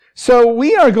So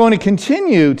we are going to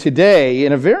continue today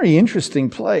in a very interesting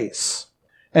place,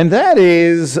 and that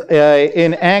is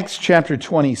in Acts chapter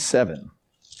 27.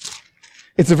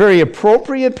 It's a very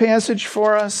appropriate passage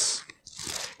for us.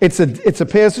 It's a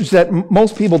passage that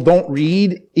most people don't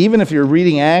read. Even if you're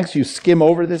reading Acts, you skim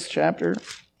over this chapter.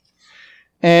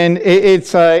 And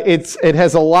it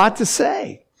has a lot to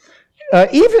say.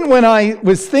 Even when I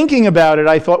was thinking about it,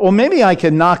 I thought, well, maybe I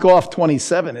can knock off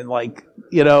 27 in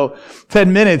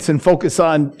 10 minutes and focus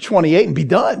on 28 and be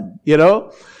done,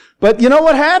 But you know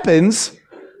what happens?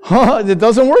 It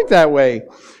doesn't work that way.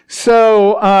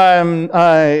 So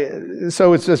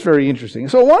it's just very interesting.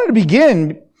 So I wanted to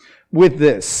begin with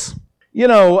this,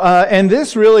 and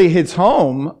this really hits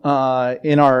home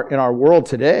in our world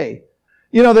today.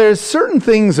 There's certain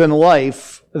things in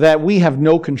life that we have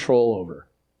no control over,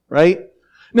 right?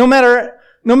 No matter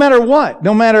what,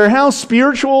 no matter how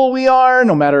spiritual we are,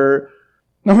 no matter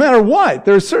what,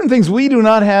 there are certain things we do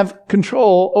not have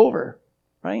control over,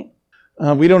 right?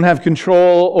 We don't have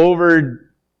control over,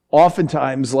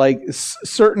 oftentimes, like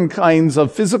certain kinds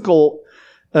of physical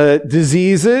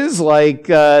diseases, like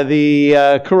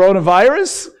the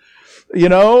coronavirus.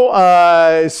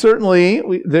 Certainly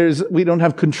we don't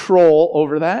have control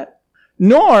over that,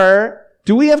 nor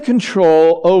do we have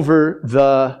control over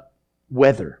the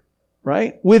weather,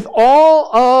 right? With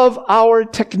all of our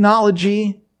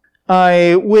technology,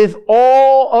 with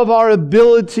all of our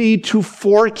ability to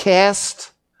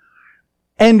forecast,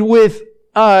 and with,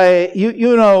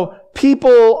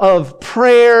 people of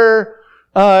prayer,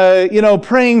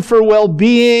 praying for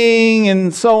well-being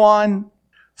and so on,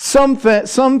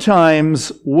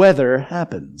 sometimes weather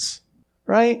happens,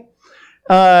 right?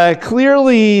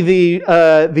 Clearly,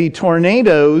 the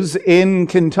tornadoes in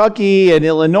Kentucky and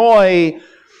Illinois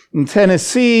and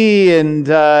Tennessee and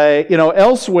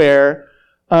elsewhere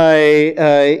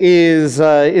is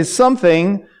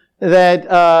something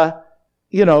that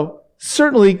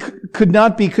certainly could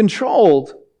not be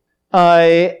controlled.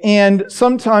 And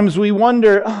sometimes we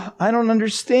wonder, I don't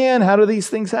understand. How do these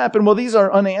things happen? Well, these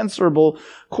are unanswerable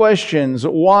questions.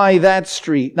 Why that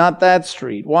street, not that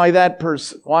street? Why that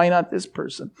person? Why not this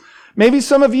person? Maybe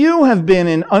some of you have been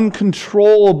in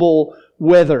uncontrollable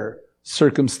weather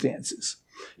circumstances.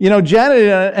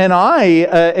 Janet and I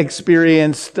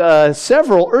experienced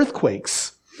several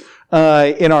earthquakes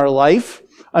in our life.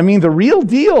 I mean, the real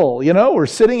deal, we're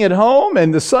sitting at home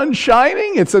and the sun's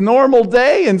shining, it's a normal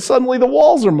day, and suddenly the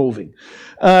walls are moving.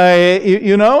 And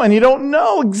you don't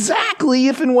know exactly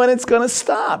if and when it's going to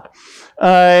stop.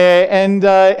 And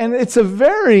it's a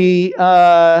very,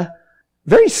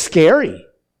 very scary,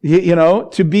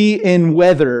 to be in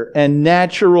weather and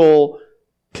natural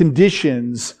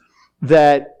conditions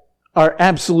that are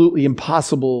absolutely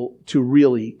impossible to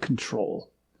really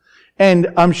control.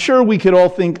 And I'm sure we could all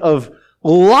think of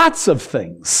lots of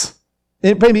things,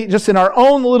 maybe just in our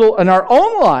own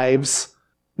lives,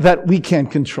 that we can't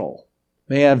control.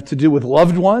 May have to do with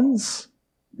loved ones,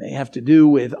 may have to do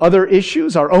with other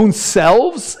issues, our own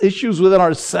selves, issues within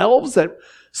ourselves that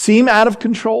seem out of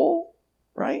control,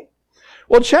 right?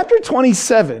 Well, chapter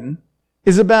 27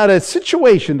 is about a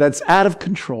situation that's out of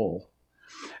control.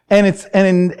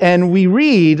 And we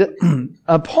read,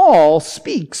 Paul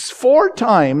speaks 4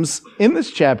 times in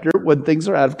this chapter when things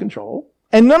are out of control.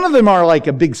 And none of them are like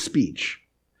a big speech.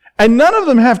 And none of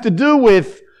them have to do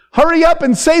with, hurry up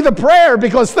and say the prayer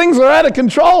because things are out of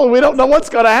control and we don't know what's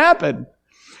going to happen.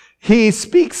 He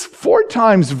speaks 4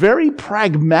 times very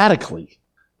pragmatically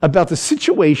about the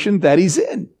situation that he's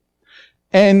in.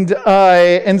 And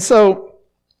so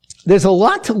there's a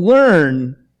lot to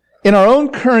learn in our own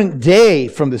current day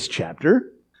from this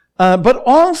chapter, but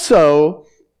also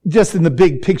just in the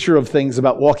big picture of things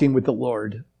about walking with the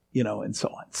Lord, and so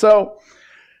on. So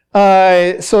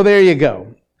there you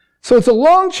go. So it's a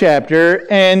long chapter,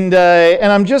 and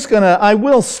I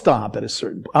will stop at a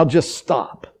certain, I'll just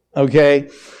stop, okay,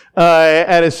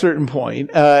 at a certain point,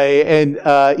 and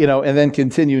then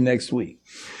continue next week.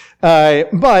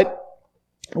 But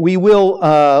we will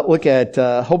look at,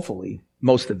 hopefully,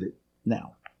 most of it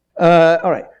now. All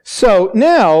right. So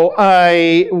now,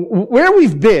 where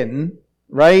we've been,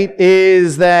 right,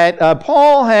 is that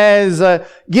Paul has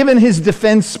given his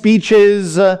defense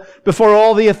speeches before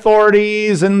all the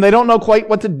authorities, and they don't know quite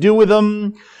what to do with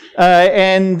them,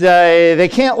 and they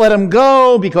can't let him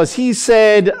go because he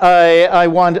said, "I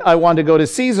want to go to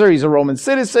Caesar." He's a Roman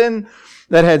citizen.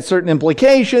 That had certain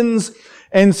implications,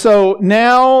 and so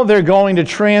now they're going to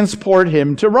transport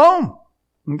him to Rome.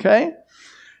 Okay.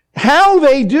 How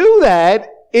they do that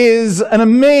is an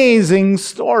amazing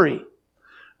story.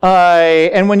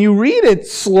 And when you read it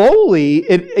slowly,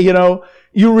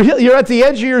 you're at the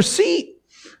edge of your seat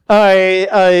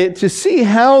to see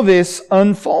how this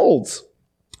unfolds.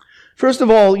 First of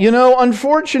all,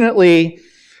 unfortunately,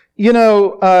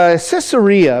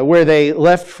 Caesarea, where they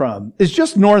left from, is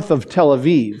just north of Tel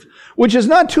Aviv, which is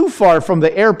not too far from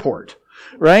the airport,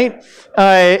 right?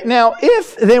 Now,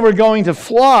 if they were going to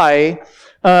fly,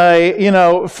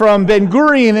 from Ben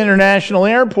Gurion International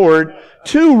Airport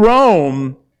to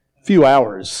Rome, a few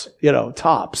hours,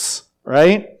 tops,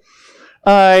 right?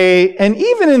 And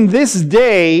even in this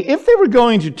day, if they were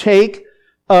going to take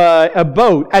a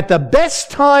boat at the best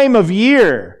time of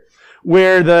year,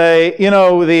 where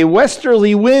the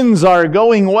westerly winds are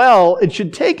going well, it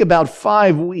should take about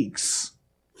 5 weeks,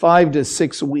 5 to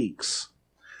 6 weeks.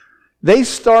 They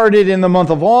started in the month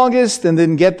of August and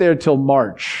didn't get there till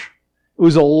March. It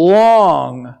was a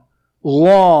long,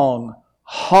 long,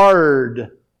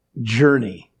 hard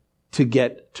journey to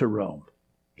get to Rome.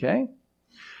 Okay?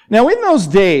 Now, in those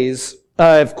days,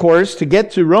 of course, to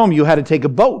get to Rome, you had to take a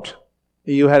boat.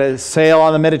 You had to sail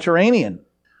on the Mediterranean.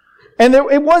 And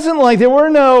it wasn't like there were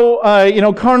no,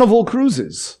 Carnival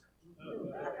cruises.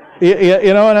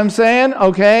 You know what I'm saying?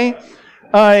 Okay?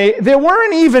 There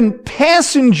weren't even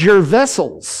passenger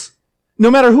vessels, no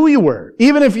matter who you were.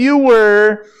 Even if you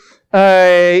were, from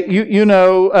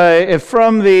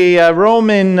the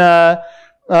Roman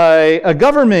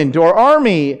government or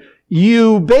army,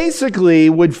 you basically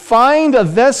would find a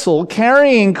vessel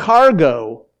carrying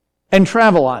cargo and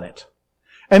travel on it.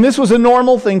 And this was a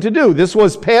normal thing to do. This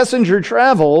was passenger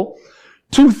travel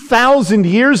 2,000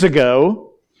 years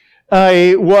ago,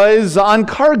 was on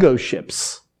cargo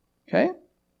ships. Okay?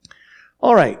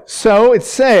 All right. So it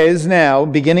says now,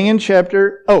 beginning in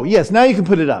chapter, oh yes, now you can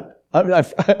put it up.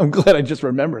 I'm glad I just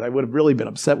remembered. I would have really been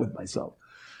upset with myself.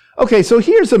 Okay, so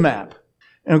here's a map.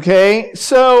 Okay,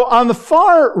 so on the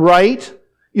far right,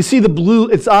 you see the blue,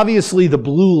 it's obviously the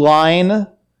blue line,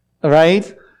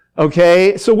 right?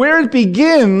 Okay, so where it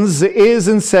begins is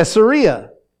in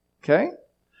Caesarea. Okay?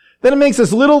 Then it makes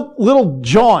this little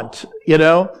jaunt,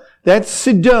 That's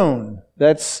Sidon.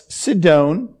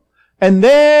 And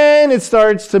then it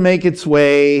starts to make its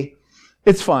way,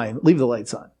 it's fine, leave the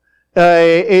lights on.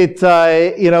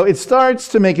 It starts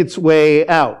to make its way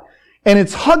out. And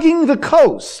it's hugging the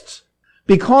coast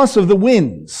because of the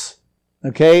winds.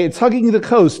 Okay? It's hugging the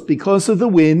coast because of the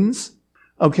winds.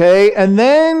 Okay? And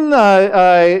then,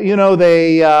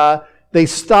 they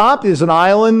stop. There's an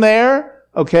island there.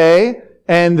 Okay?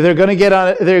 And that's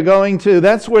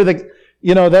where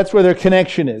that's where their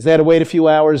connection is. They had to wait a few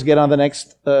hours, get on the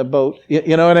next boat.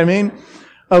 You know what I mean?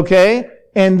 Okay?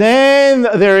 And then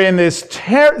they're in this,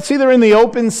 they're in the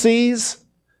open seas.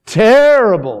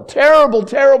 Terrible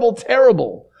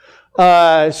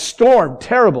storm.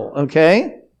 Terrible,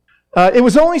 okay? It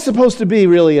was only supposed to be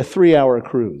really a 3-hour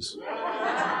cruise.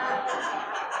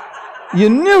 You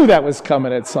knew that was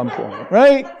coming at some point,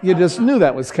 right? You just knew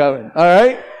that was coming, all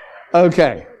right?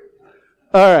 Okay.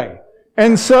 All right.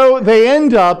 And so they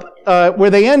end up, where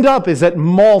they end up is at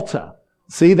Malta.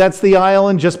 See, that's the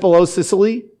island just below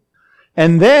Sicily.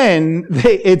 And then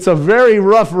it's a very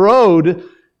rough road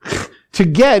to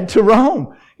get to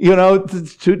Rome,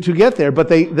 to get there. But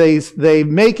they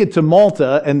make it to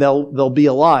Malta and they'll be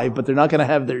alive, but they're not going to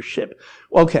have their ship.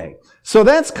 Okay. So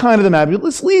that's kind of the map.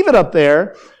 Let's leave it up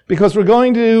there because we're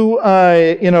going to,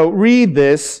 read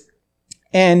this,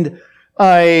 and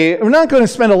we're not going to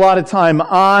spend a lot of time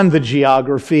on the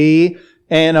geography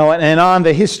and on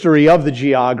the history of the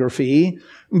geography,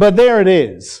 but there it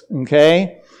is.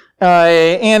 Okay.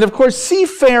 And of course,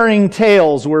 seafaring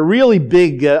tales were really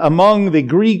big among the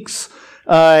Greeks.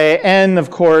 And of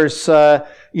course,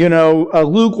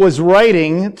 Luke was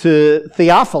writing to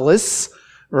Theophilus,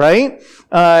 right?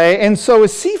 And so a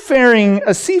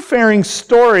seafaring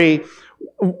story,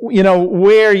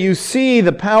 where you see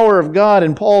the power of God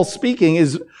and Paul speaking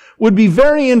would be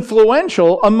very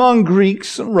influential among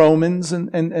Greeks and Romans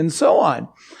and so on.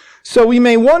 So we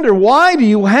may wonder, why do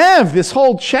you have this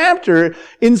whole chapter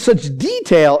in such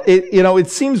detail? It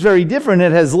seems very different.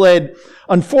 It has led,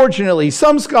 unfortunately,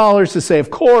 some scholars to say,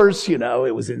 of course, it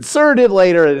was inserted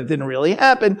later and it didn't really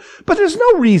happen. But there's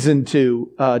no reason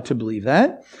to believe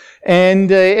that.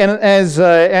 And as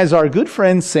our good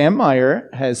friend Sam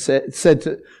Meyer has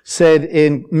said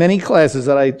in many classes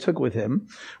that I took with him,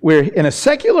 where in a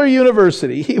secular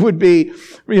university he would be,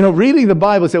 reading the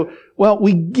Bible and say, well,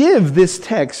 we give this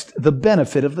text the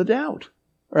benefit of the doubt,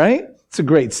 right? It's a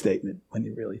great statement when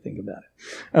you really think about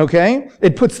it. Okay?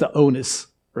 It puts the onus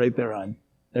right there on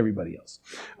everybody else.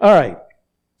 All right.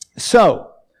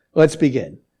 So, let's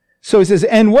begin. So he says,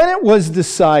 and when it was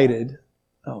decided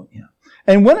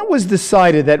And when it was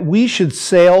decided that we should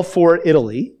sail for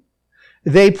Italy,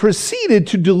 they proceeded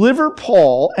to deliver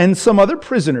Paul and some other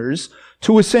prisoners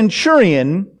to a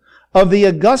centurion of the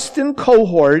Augustan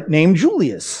cohort named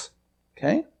Julius.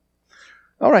 Okay?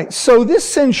 All right. So this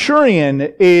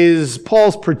centurion is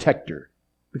Paul's protector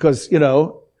because,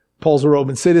 Paul's a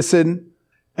Roman citizen.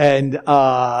 And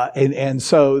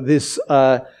so this,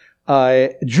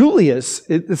 Julius,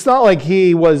 it's not like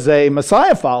he was a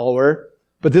Messiah follower,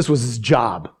 but this was his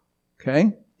job.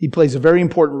 Okay? He plays a very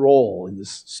important role in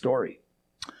this story.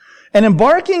 And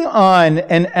embarking on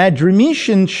an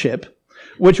Adramyttian ship,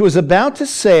 which was about to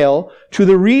sail to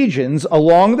the regions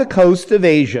along the coast of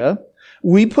Asia,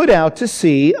 we put out to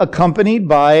sea, accompanied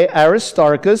by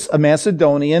Aristarchus, a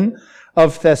Macedonian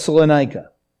of Thessalonica.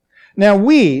 Now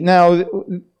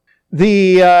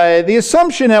the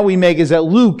assumption that we make is that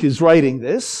Luke is writing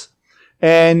this,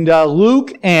 and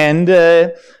Luke and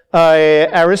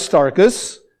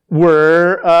Aristarchus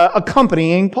were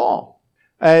accompanying Paul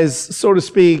as, so to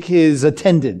speak, his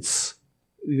attendants,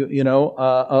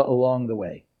 along the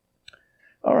way.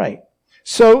 All right.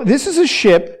 So this is a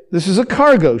ship. This is a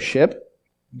cargo ship.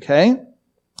 Okay.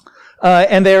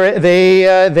 And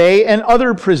they and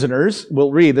other prisoners,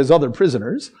 we'll read, there's other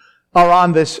prisoners, are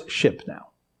on this ship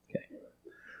now. Okay.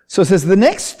 So it says, the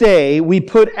next day we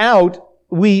put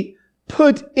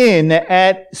in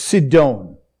at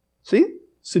Sidon. See?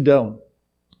 Sidon.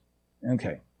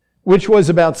 Okay. Which was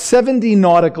about 70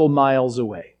 nautical miles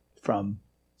away from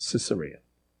Caesarea.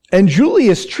 And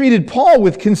Julius treated Paul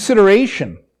with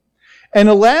consideration and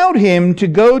allowed him to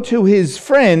go to his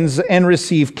friends and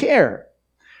receive care.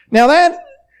 Now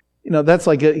that's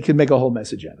like, you could make a whole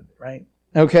message out of it, right?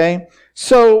 Okay?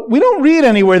 So we don't read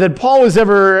anywhere that Paul was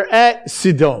ever at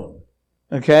Sidon.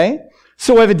 Okay?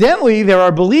 So evidently there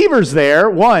are believers there,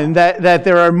 one, that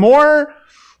there are more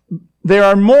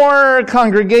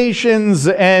congregations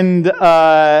and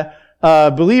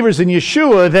believers in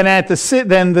Yeshua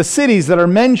than the cities that are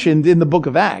mentioned in the book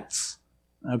of Acts.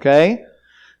 Okay?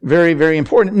 Very, very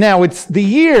important. Now, the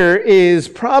year is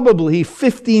probably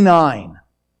 59.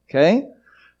 Okay?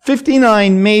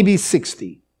 59, maybe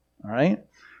 60. All right?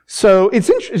 So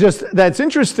that's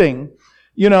interesting.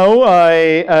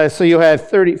 So you have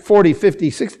 30, 40, 50,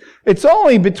 60. It's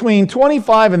only between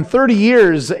 25 and 30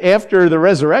 years after the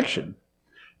resurrection.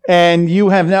 And you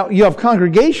have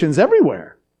congregations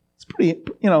everywhere. It's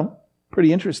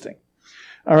pretty interesting.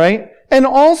 All right. And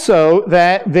also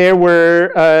that there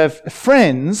were,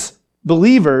 friends,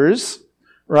 believers,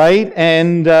 right?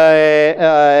 And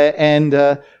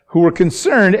who were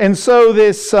concerned. And so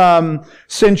this,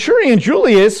 centurion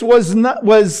Julius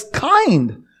was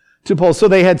kind to Paul. So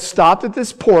they had stopped at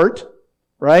this port,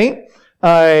 right?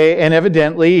 And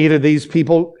evidently either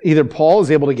Paul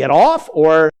is able to get off,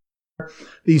 or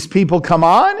these people come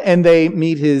on and they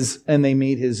meet his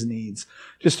needs.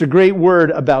 Just a great word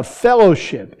about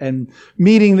fellowship and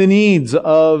meeting the needs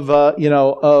of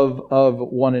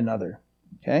one another.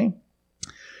 Okay?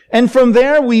 And from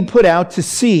there we put out to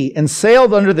sea and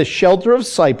sailed under the shelter of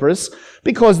Cyprus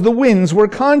because the winds were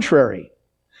contrary.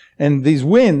 And these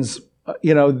winds,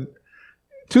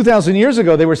 2,000 years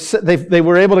ago, they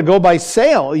were able to go by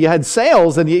sail. You had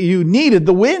sails and you needed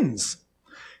the winds.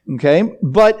 Okay?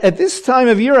 But at this time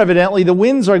of year, evidently, the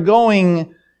winds are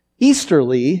going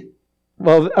easterly,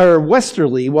 or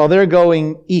westerly, while they're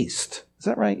going east. Is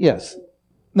that right? Yes.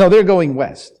 No, they're going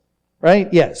west. Right?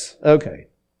 Yes. Okay.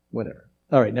 Whatever.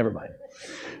 All right, never mind.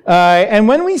 And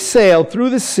when we sailed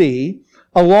through the sea,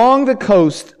 along the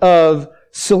coast of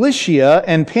Cilicia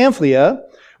and Pamphylia,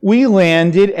 we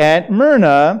landed at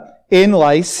Myrna in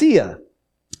Lycia.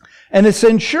 And the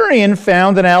centurion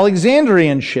found an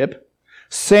Alexandrian ship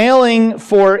sailing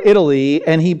for Italy,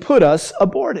 and he put us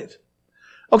aboard it.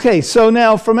 Okay, so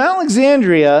now from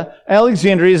Alexandria is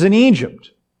in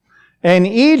Egypt. And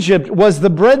Egypt was the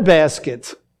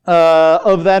breadbasket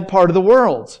of that part of the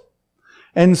world.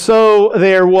 And so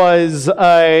there was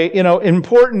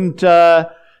important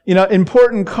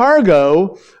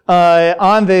cargo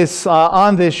on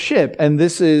this ship, and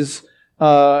this is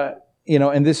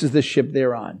the ship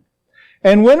they're on.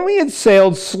 And when we had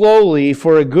sailed slowly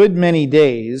for a good many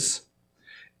days,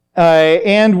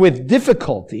 and with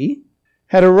difficulty,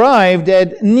 had arrived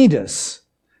at Cnidus,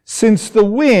 since the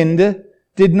wind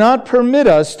did not permit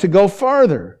us to go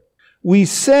farther, we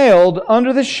sailed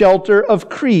under the shelter of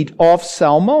Crete off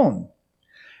Salmon.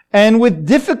 And with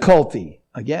difficulty,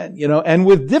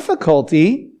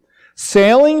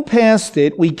 sailing past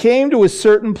it, we came to a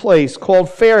certain place called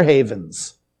Fair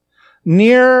Havens,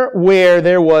 near where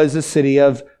there was a city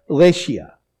of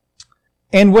Lasea.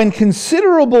 And when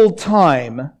considerable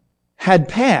time had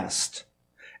passed,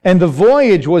 and the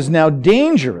voyage was now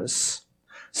dangerous,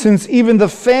 since even the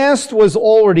fast was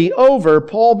already over,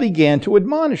 Paul began to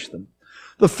admonish them.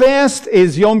 The fast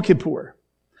is Yom Kippur.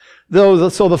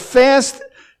 So the fast,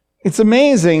 it's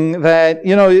amazing that,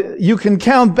 you can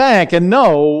count back and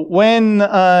know when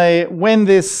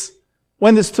this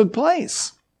took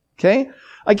place. Okay?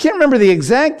 I can't remember the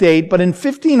exact date, but in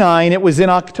 59, it was in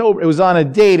October. It was on a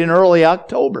date in early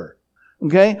October.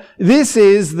 Okay? This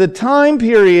is the time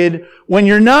period when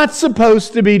you're not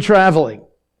supposed to be traveling.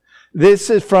 This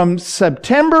is from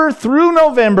September through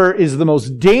November is the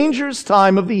most dangerous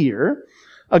time of the year,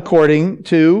 according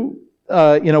to,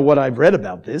 what I've read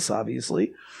about this,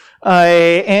 obviously.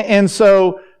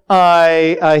 So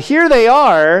here they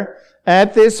are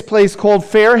at this place called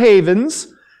Fair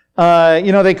Havens.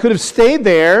 They could have stayed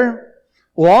there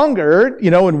longer,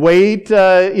 and wait,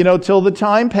 till the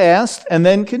time passed and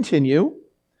then continue.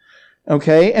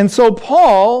 Okay. And so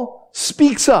Paul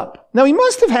speaks up. Now he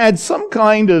must have had some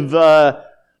kind of,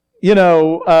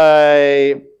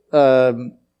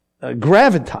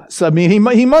 gravitas. I mean,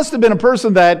 he must have been a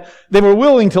person that they were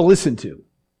willing to listen to,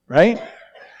 right?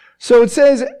 So it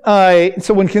says,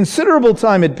 so when considerable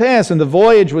time had passed and the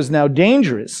voyage was now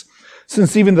dangerous,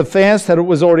 since even the fast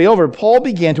was already over, Paul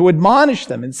began to admonish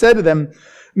them and said to them,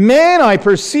 "Men, I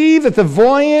perceive that the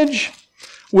voyage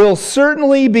will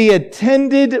certainly be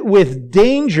attended with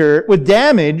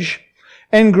damage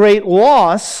and great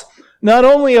loss, not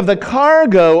only of the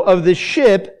cargo of the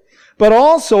ship, but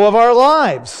also of our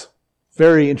lives."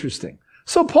 Very interesting.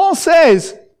 So Paul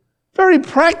says, very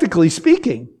practically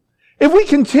speaking, if we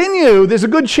continue, there's a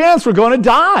good chance we're going to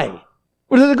die.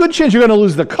 There's a good chance you're going to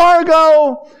lose the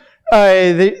cargo,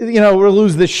 we'll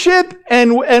lose the ship,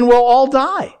 and we'll all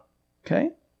die.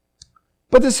 Okay?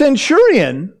 But the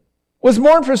centurion was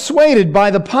more persuaded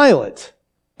by the pilot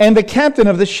and the captain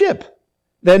of the ship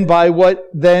than by what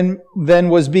then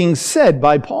was being said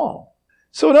by Paul.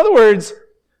 So in other words,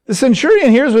 the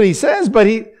centurion hears what he says, but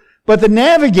the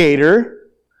navigator,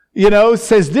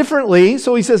 says differently.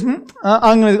 So he says,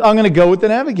 I'm going to go with the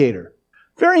navigator.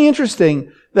 Very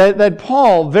interesting that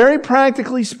Paul, very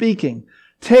practically speaking,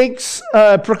 takes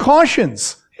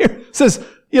precautions. Here says,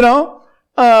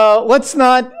 let's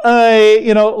not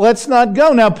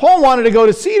go. Now, Paul wanted to go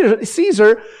to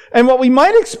Caesar, and what we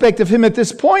might expect of him at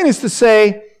this point is to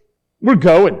say, we're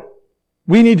going.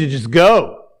 We need to just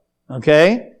go.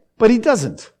 Okay? But he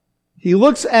doesn't. He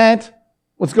looks at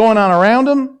what's going on around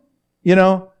him,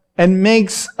 and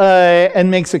makes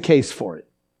a case for it.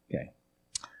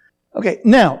 Okay.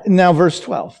 Now verse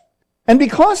 12. And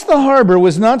because the harbor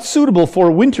was not suitable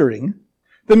for wintering,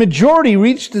 the majority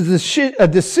reached a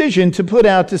decision to put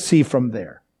out to sea from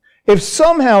there. If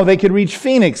somehow they could reach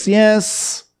Phoenix,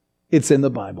 yes, it's in the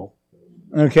Bible.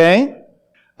 Okay?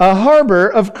 A harbor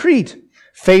of Crete,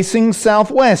 facing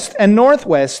southwest and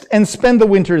northwest, and spend the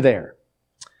winter there.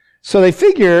 So they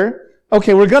figure,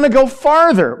 okay, we're going to go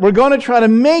farther. We're going to try to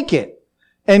make it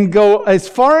and go as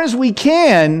far as we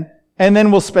can, and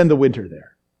then we'll spend the winter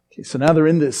there. Okay, so now they're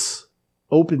in this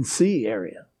open sea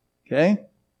area. Okay?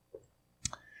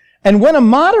 And when a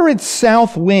moderate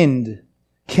south wind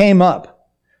came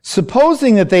up,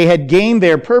 supposing that they had gained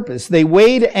their purpose, they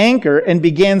weighed anchor and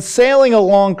began sailing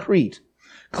along Crete,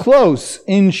 close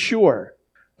inshore.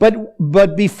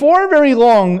 But before very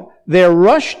long, there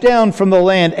rushed down from the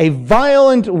land a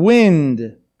violent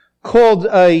wind called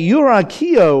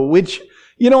Eurakio, which,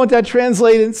 you know what that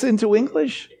translates into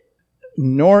English?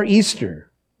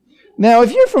 Nor'easter. Now,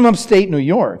 if you're from upstate New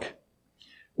York,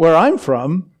 where I'm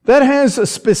from, that has a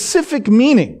specific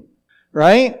meaning,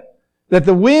 right? That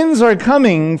the winds are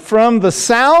coming from the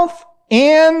south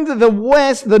and the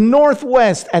west, the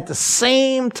northwest at the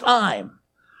same time.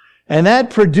 And that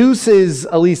produces,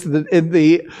 at least in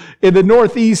the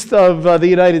northeast of the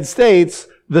United States,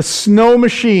 the snow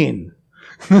machine.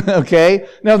 Okay?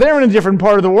 Now they're in a different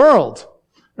part of the world,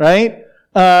 right?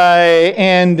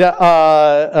 And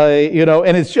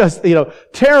it's just,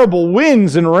 terrible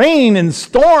winds and rain and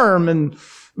storm and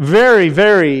very,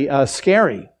 very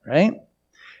scary, right?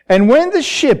 And when the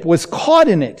ship was caught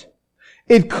in it,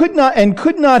 it could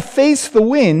not face the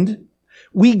wind.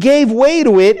 We gave way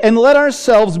to it and let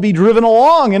ourselves be driven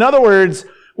along. In other words,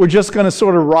 we're just going to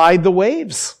sort of ride the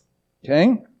waves.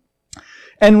 Okay?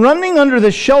 And running under the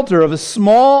shelter of a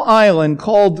small island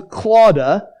called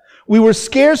Clauda, we were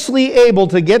scarcely able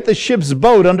to get the ship's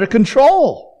boat under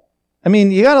control. I mean,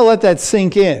 you got to let that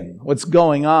sink in, what's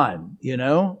going on, They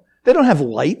don't have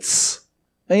lights.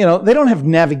 They don't have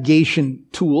navigation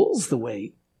tools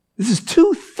this is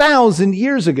 2,000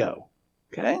 years ago.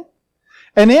 Okay?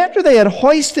 And after they had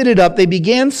hoisted it up, they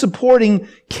began supporting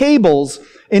cables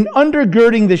in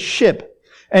undergirding the ship,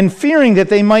 and fearing that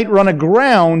they might run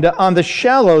aground on the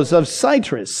shallows of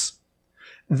Cyprus,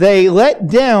 they let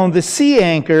down the sea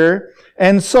anchor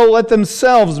and so let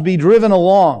themselves be driven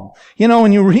along. You know,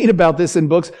 when you read about this in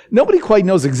books, nobody quite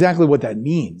knows exactly what that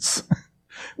means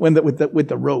with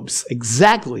the ropes,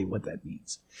 exactly what that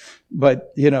means.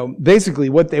 But, you know, basically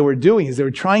what they were doing is they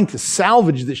were trying to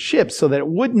salvage the ship so that it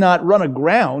would not run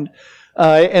aground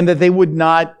and that they would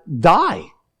not die.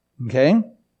 Okay?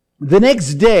 The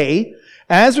next day,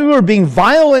 as we were being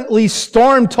violently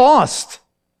storm-tossed,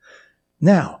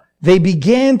 now, they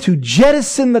began to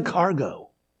jettison the cargo.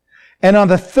 And on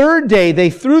the third day, they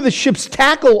threw the ship's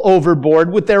tackle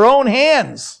overboard with their own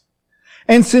hands.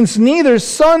 And since neither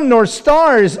sun nor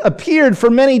stars appeared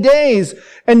for many days,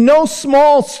 and no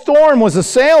small storm was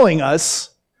assailing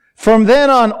us, from then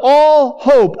on all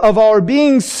hope of our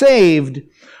being saved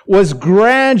was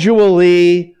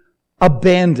gradually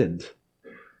abandoned.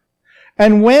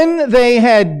 And when they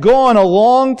had gone a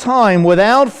long time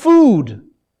without food,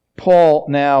 Paul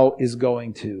now is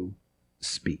going to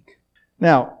speak.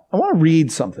 Now, I want to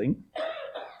read something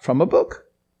from a book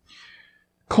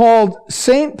called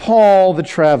St. Paul the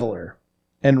Traveler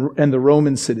and the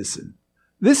Roman Citizen.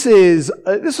 This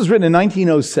was written in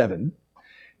 1907,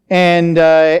 and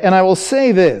I will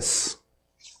say this,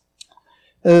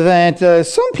 that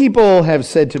some people have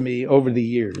said to me over the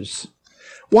years,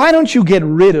 why don't you get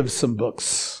rid of some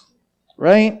books,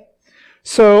 right?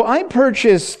 So I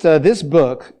purchased this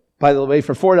book, by the way,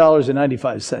 for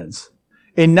 $4.95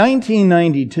 in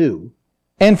 1992.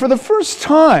 And for the first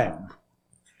time,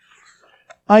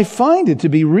 I find it to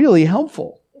be really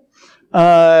helpful.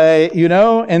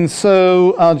 And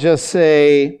so I'll just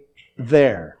say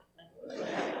there.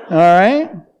 All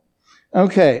right?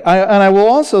 Okay. And I will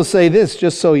also say this,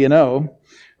 just so you know,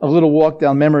 a little walk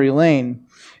down memory lane.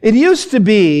 It used to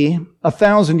be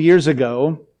 1,000 years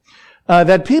ago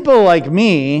that people like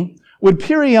me would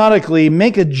periodically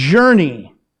make a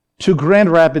journey to Grand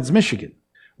Rapids, Michigan.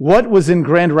 What was in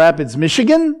Grand Rapids,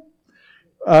 Michigan?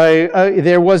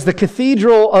 There was the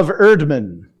Cathedral of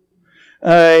Erdman,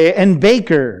 and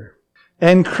Baker,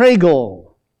 and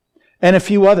Kregel, and a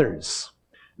few others.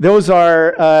 Those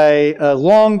are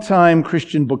long-time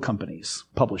Christian book companies,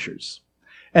 publishers.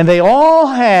 And they all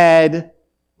had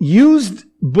used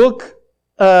book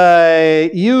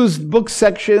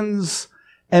sections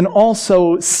and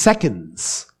also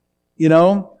seconds, you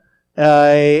know?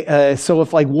 So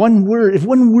if one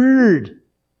word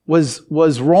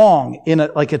was wrong in a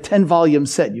 10-volume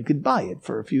set, you could buy it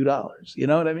for a few dollars. You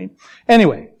know what I mean?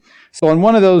 Anyway, so on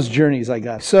one of those journeys I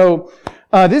got. So,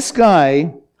 this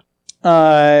guy,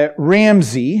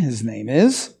 Ramsey, his name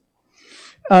is,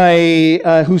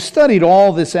 who studied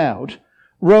all this out,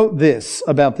 wrote this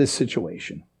about this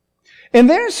situation. In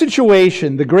their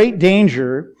situation, the great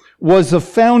danger was of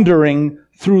foundering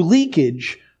through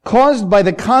leakage caused by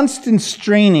the constant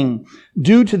straining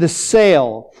due to the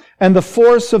sail and the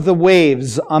force of the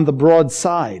waves on the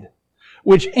broadside,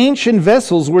 which ancient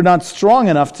vessels were not strong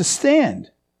enough to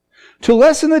stand. To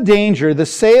lessen the danger, the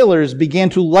sailors began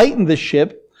to lighten the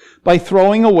ship by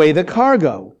throwing away the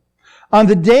cargo. On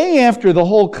the day after the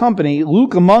whole company,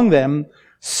 Luke among them,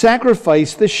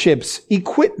 sacrificed the ship's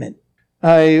equipment.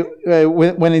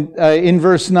 In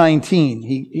verse 19,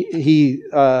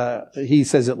 he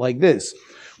says it like this.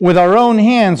 With our own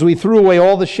hands, we threw away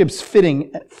all the ship's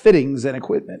fittings and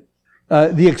equipment.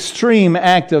 The extreme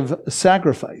act of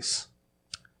sacrifice.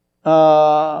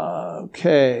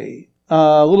 Okay.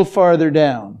 A little farther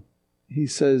down, he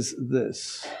says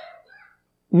this.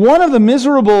 One of the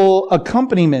miserable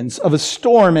accompaniments of a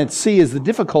storm at sea is the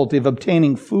difficulty of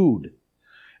obtaining food.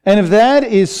 And if that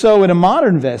is so in a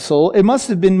modern vessel, it must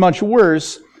have been much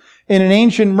worse in an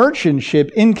ancient merchant ship,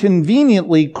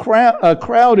 inconveniently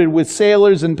crowded with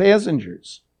sailors and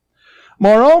passengers.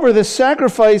 Moreover, the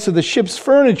sacrifice of the ship's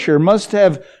furniture must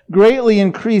have greatly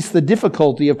increased the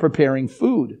difficulty of preparing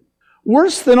food.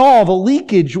 Worse than all, the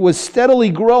leakage was steadily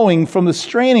growing from the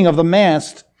straining of the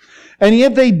mast, and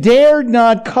yet they dared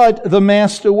not cut the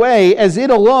mast away, as it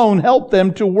alone helped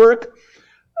them to work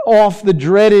off the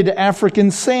dreaded African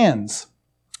sands.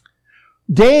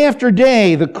 Day after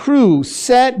day, the crew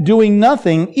sat doing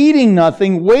nothing, eating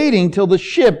nothing, waiting till the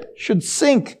ship should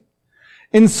sink.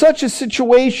 In such a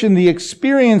situation, the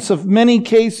experience of many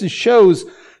cases shows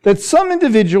that some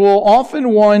individual,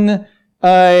 often one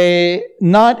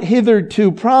not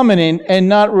hitherto prominent and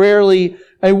not rarely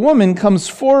a woman, comes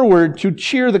forward to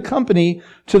cheer the company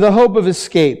to the hope of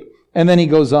escape. And then he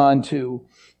goes on to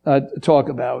talk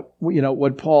about,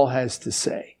 what Paul has to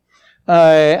say.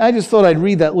 I just thought I'd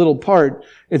read that little part.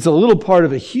 It's a little part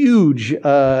of a huge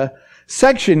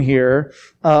section here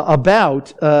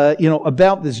about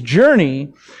this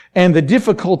journey and the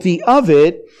difficulty of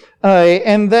it,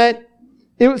 and that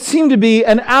it seemed to be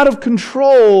an out of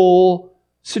control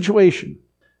situation.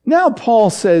 Now Paul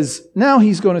says, now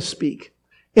he's going to speak.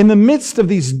 In the midst of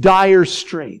these dire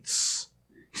straits,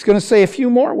 he's going to say a few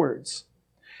more words.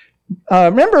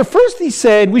 Remember, first he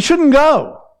said, we shouldn't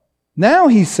go. Now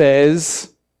he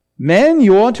says, men,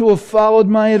 you ought to have followed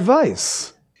my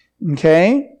advice.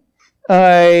 Okay? You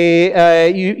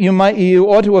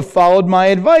ought to have followed my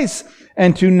advice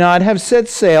and to not have set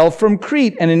sail from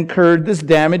Crete and incurred this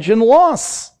damage and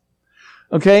loss.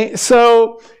 Okay?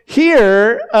 So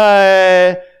here,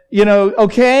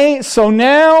 okay, so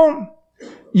now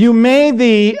you made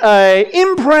the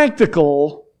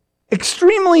impractical,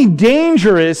 extremely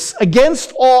dangerous,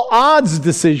 against all odds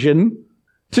decision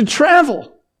to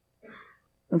travel.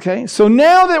 Okay, so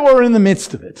now that we're in the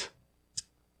midst of it,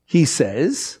 he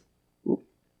says,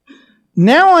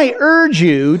 now I urge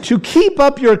you to keep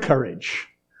up your courage,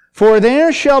 for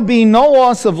there shall be no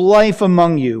loss of life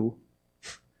among you,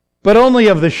 but only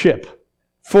of the ship.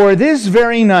 For this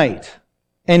very night,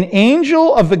 an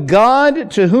angel of the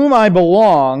God to whom I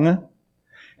belong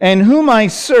and whom I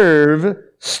serve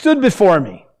stood before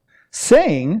me,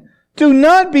 saying, do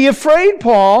not be afraid,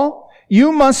 Paul.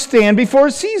 You must stand before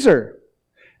Caesar.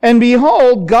 And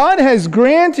behold, God has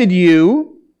granted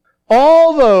you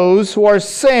all those who are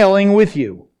sailing with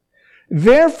you.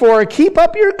 Therefore, keep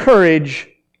up your courage,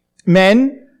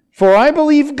 men, for I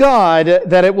believe God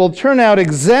that it will turn out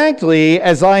exactly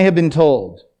as I have been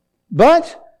told.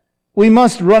 But we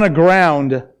must run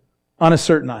aground on a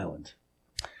certain island.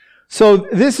 So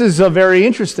this is very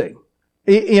interesting.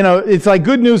 It's like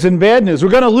good news and bad news.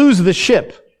 We're going to lose the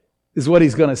ship, is what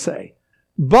he's going to say.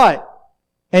 But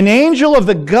an angel of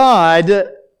the God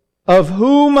of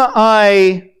whom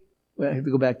I have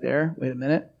to go back there. Wait a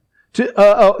minute.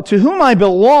 To whom I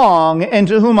belong and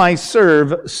to whom I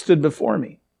serve stood before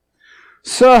me.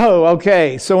 So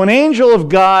an angel of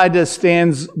God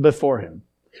stands before him.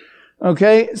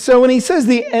 Okay, so when he says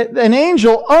an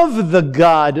angel of the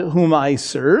God whom I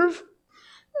serve,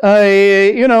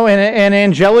 an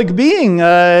angelic being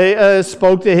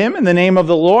spoke to him in the name of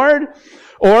the Lord.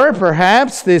 Or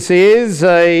perhaps this is,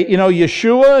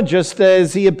 Yeshua, just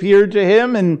as he appeared to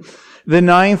him in the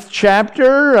 9th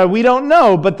chapter. We don't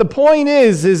know. But the point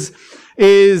is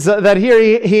that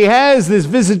here he has this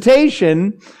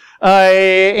visitation,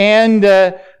 and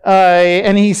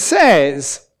he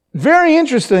says, very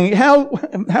interesting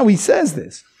how he says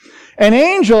this. An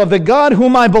angel of the God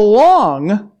whom I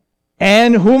belong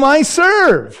and whom I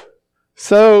serve.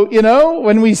 So,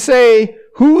 when we say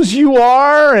whose you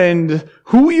are and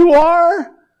who you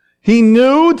are, he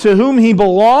knew to whom he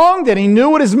belonged and he knew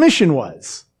what his mission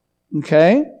was.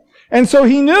 Okay? And so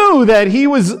he knew that he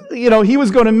was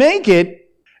going to make it.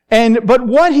 But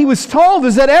what he was told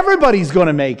is that everybody's going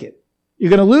to make it. You're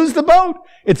going to lose the boat.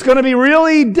 It's going to be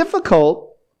really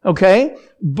difficult. Okay?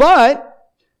 But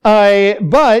you're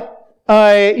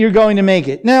going to make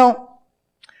it. Now,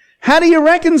 how do you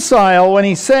reconcile when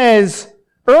he says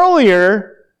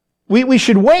earlier, we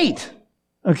should wait?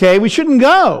 Okay? We shouldn't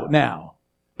go now.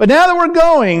 But now that we're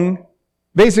going,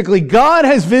 basically God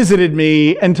has visited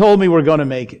me and told me we're going to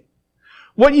make it.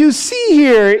 What you see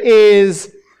here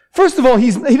is, first of all,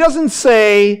 he doesn't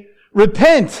say,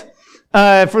 repent,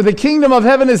 for the kingdom of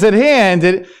heaven is at hand.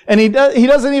 And he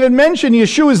doesn't even mention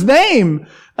Yeshua's name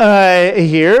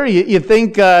here. You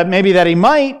think maybe that he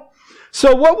might.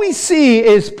 So what we see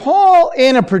is Paul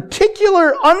in a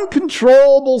particular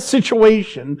uncontrollable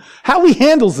situation, how he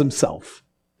handles himself.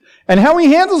 And how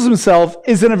he handles himself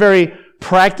is in a very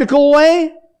practical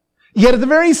way, yet at the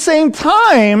very same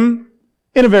time,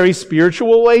 in a very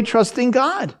spiritual way, trusting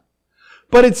God.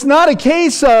 But it's not a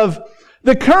case of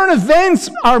the current events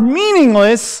are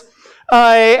meaningless,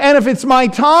 and if it's my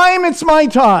time, it's my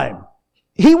time.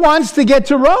 He wants to get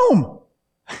to Rome.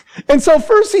 And so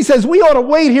first he says, we ought to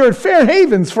wait here at Fair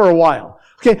Havens for a while.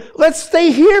 Okay, let's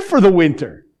stay here for the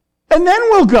winter, and then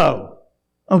we'll go.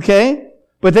 Okay?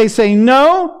 But they say,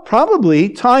 no, probably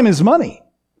time is money.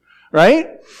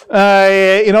 Right?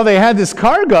 They had this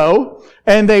cargo,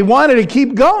 and they wanted to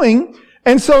keep going.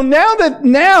 And so now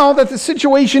that the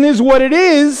situation is what it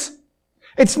is,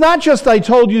 it's not just I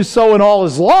told you so and all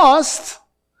is lost.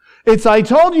 It's I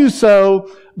told you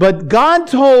so, but God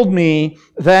told me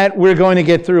that we're going to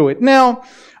get through it. Now,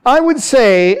 I would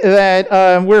say that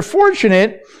we're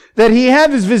fortunate that he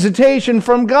had this visitation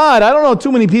from God. I don't know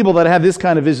too many people that have this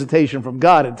kind of visitation from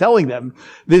God and telling them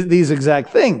these exact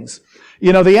things.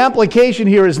 The application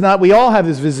here is not we all have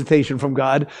this visitation from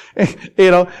God,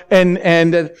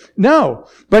 no.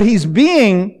 But he's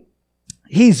being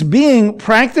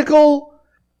practical,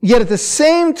 yet at the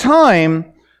same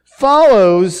time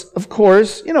follows, of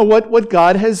course, what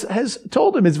God has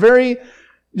told him. It's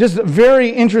just a very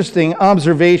interesting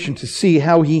observation to see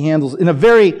how he handles in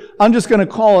I'm just going to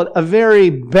call it a very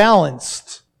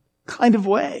balanced kind of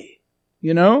way,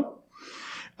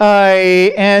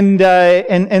 And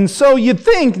so you'd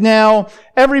think now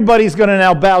everybody's going to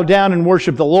now bow down and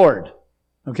worship the Lord.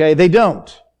 Okay? They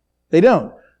don't.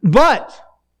 But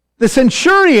the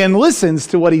centurion listens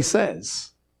to what he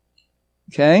says.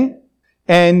 Okay?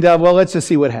 And, let's just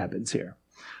see what happens here.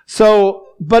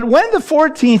 But when the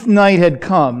 14th night had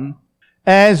come,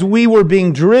 as we were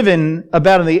being driven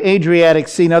about in the Adriatic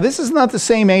Sea. Now, this is not the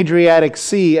same Adriatic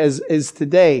Sea as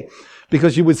today,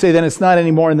 because you would say then it's not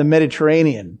anymore in the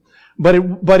Mediterranean.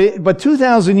 But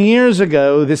 2,000 years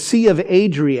ago, the Sea of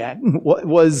Adriatic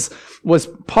was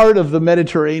part of the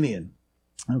Mediterranean.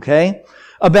 Okay?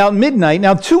 About midnight.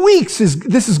 Now, 2 weeks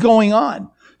this is going on.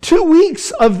 2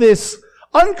 weeks of this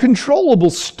uncontrollable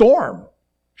storm.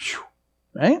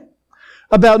 Right?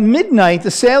 About midnight,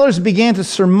 the sailors began to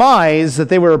surmise that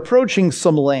they were approaching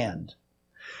some land.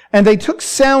 And they took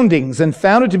soundings and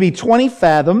found it to be 20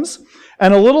 fathoms.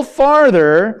 And a little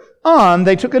farther on,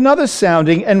 they took another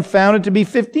sounding and found it to be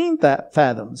 15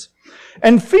 fathoms.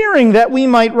 And fearing that we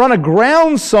might run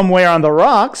aground somewhere on the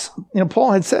rocks,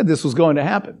 Paul had said this was going to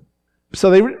happen. So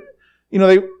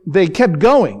they kept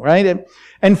going, right?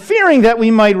 And fearing that we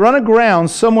might run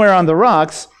aground somewhere on the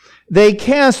rocks, they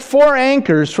cast 4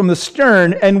 anchors from the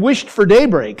stern and wished for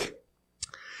daybreak.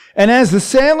 And as the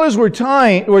sailors were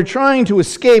trying to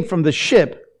escape from the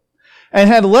ship and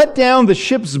had let down the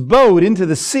ship's boat into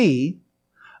the sea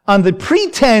on the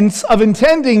pretense of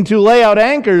intending to lay out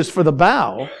anchors for the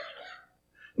bow,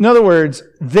 in other words,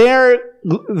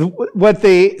 what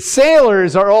the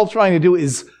sailors are all trying to do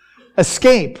is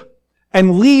escape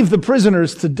and leave the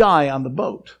prisoners to die on the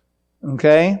boat.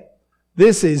 Okay?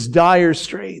 This is dire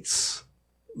straits,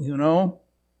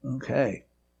 Okay.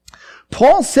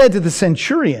 Paul said to the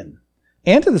centurion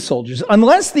and to the soldiers,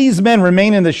 unless these men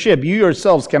remain in the ship, you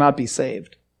yourselves cannot be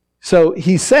saved. So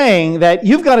he's saying that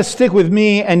you've got to stick with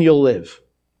me and you'll live.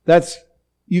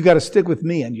 You got to stick with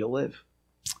me and you'll live.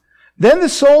 Then the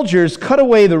soldiers cut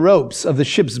away the ropes of the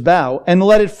ship's bow and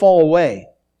let it fall away.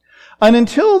 And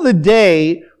until the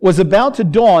day was about to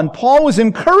dawn, Paul was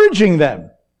encouraging them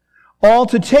all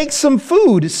to take some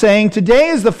food, saying, today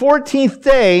is the 14th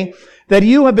day that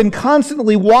you have been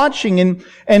constantly watching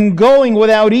and going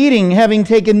without eating, having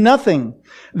taken nothing.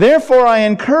 Therefore, I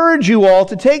encourage you all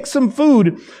to take some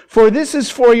food, for this is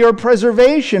for your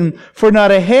preservation, for not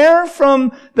a hair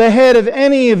from the head of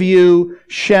any of you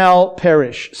shall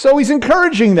perish. So he's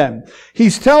encouraging them.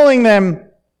 He's telling them,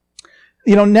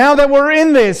 now that we're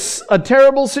in a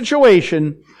terrible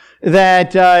situation,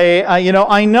 that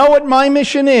I know what my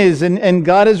mission is, and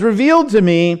God has revealed to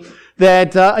me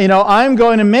that I'm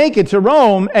going to make it to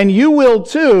Rome, and you will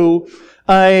too,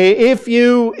 if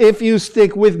you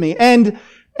stick with me. And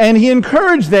he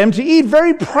encouraged them to eat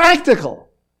very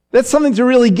practical. That's something to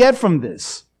really get from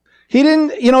this. He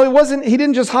didn't, he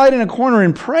didn't just hide in a corner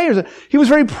and pray. He was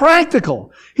very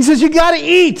practical. He says, you got to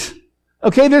eat.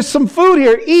 Okay, there's some food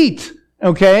here. Eat.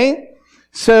 Okay,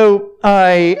 so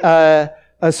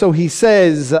so he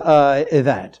says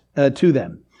that to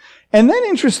them. And then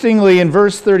interestingly in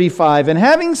verse 35, and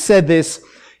having said this,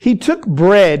 he took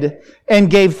bread and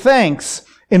gave thanks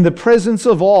in the presence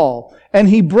of all, and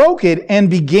he broke it and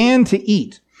began to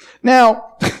eat.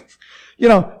 Now,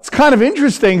 it's kind of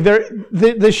interesting.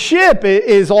 The ship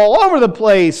is all over the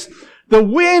place. The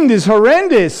wind is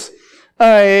horrendous.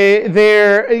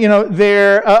 They're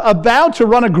about to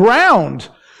run aground,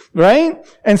 right?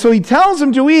 And so he tells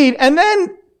them to eat, and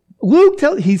then Luke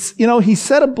he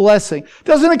said a blessing.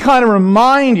 Doesn't it kind of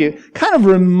remind you? Kind of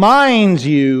reminds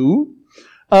you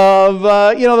of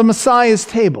the Messiah's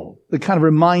table. It kind of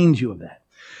reminds you of that.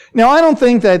 Now, I don't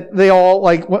think that they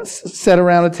all sat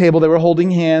around a table. They were holding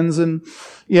hands and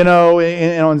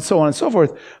and so on and so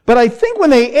forth. But I think when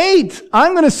they ate,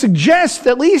 I'm going to suggest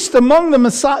at least among the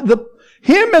Messiah,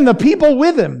 him and the people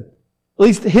with him, at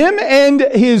least him and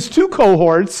his 2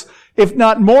 cohorts, if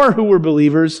not more, who were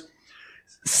believers,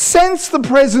 sense the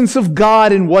presence of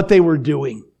God in what they were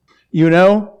doing,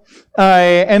 and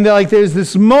there's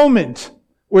this moment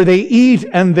where they eat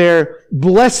and they're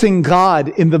blessing God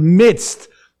in the midst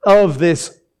of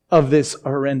this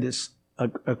horrendous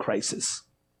crisis.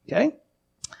 Okay?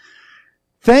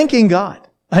 Thanking God.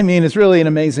 I mean, it's really an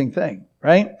amazing thing.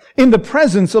 right? In the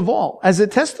presence of all. As a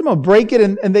testimony, break it,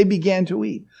 and they began to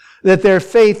eat. That their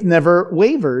faith never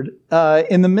wavered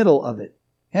in the middle of it.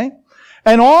 Okay?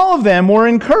 And all of them were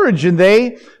encouraged, and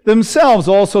they themselves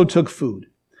also took food.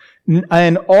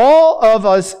 And all of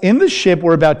us in the ship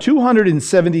were about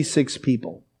 276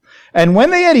 people. And when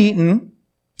they had eaten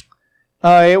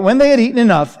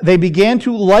enough, they began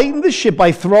to lighten the ship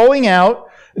by throwing out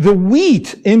the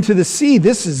wheat into the sea.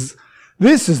 This is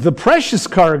the precious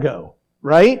cargo,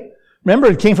 right? Remember,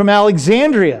 it came from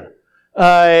Alexandria.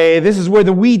 This is where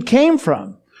the wheat came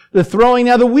from. They're throwing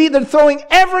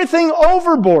everything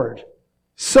overboard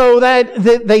so that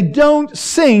they don't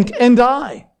sink and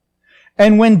die.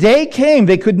 And when day came,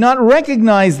 they could not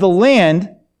recognize the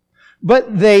land,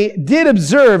 but they did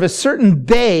observe a certain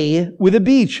bay with a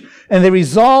beach, and they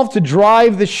resolved to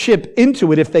drive the ship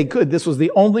into it if they could. This was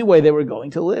the only way they were going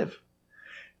to live.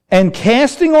 And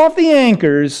casting off the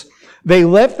anchors, they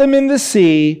left them in the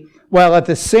sea, while at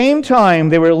the same time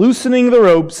they were loosening the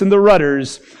ropes and the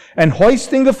rudders and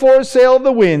hoisting the foresail of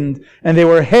the wind, and they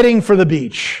were heading for the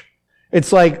beach.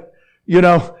 It's like,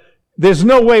 there's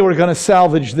no way we're going to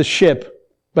salvage the ship,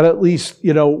 but at least,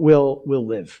 we'll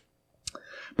live.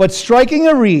 But striking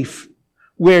a reef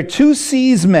where two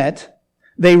seas met,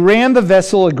 they ran the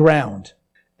vessel aground,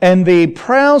 and the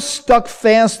prow stuck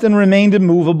fast and remained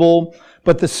immovable,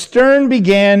 but the stern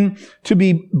began to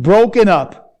be broken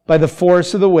up by the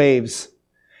force of the waves.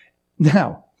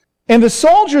 Now, and the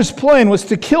soldiers' plan was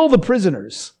to kill the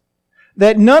prisoners,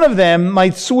 that none of them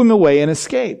might swim away and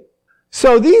escape.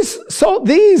 So these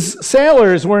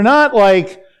sailors were not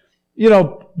like,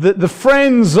 the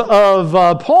friends of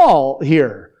Paul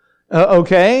here,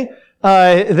 okay?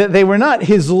 They were not.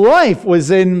 His life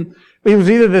was it was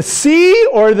either the sea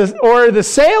or the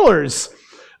sailors.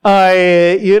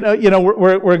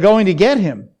 We're going to get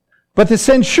him. But the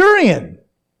centurion,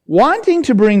 wanting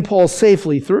to bring Paul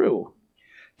safely through,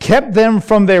 kept them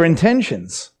from their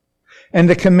intentions. And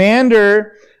the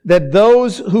commander that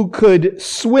those who could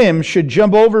swim should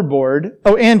jump overboard,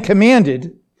 and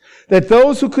commanded that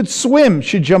those who could swim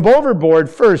should jump overboard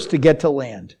first to get to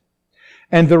land.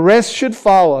 And the rest should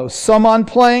follow, some on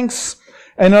planks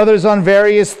and others on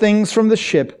various things from the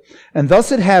ship. And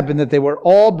thus it happened that they were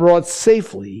all brought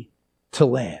safely to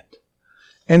land.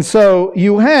 And so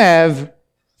you have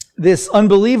this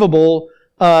unbelievable,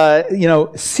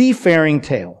 seafaring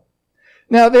tale.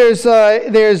 Now, there's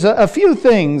a few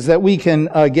things that we can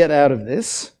get out of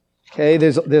this. Okay,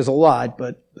 there's a lot,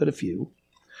 but a few.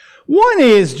 One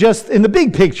is just in the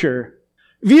big picture,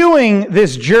 viewing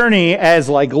this journey as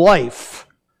like life,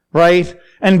 right?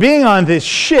 And being on this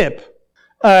ship,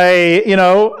 is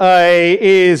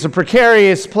a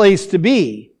precarious place to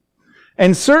be.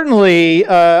 And certainly,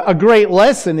 a great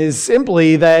lesson is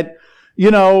simply that,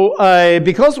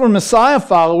 because we're Messiah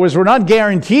followers, we're not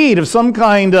guaranteed of some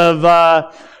kind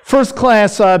of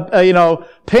first-class,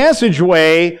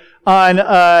 passageway on,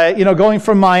 going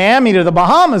from Miami to the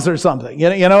Bahamas or something.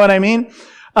 You know what I mean?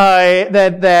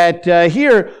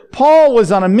 Here, Paul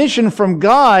was on a mission from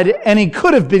God, and he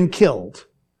could have been killed.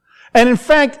 And in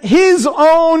fact, his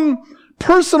own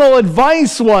personal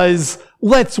advice was,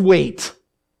 let's wait.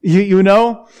 It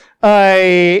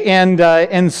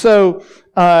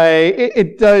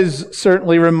does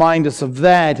certainly remind us of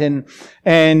that, and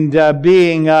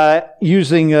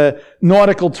using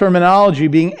nautical terminology,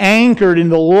 being anchored in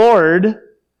the Lord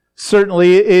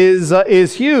certainly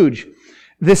is huge.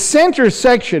 The center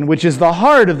section, which is the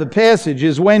heart of the passage,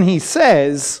 is when he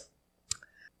says,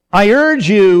 I urge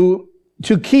you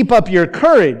to keep up your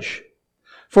courage,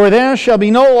 for there shall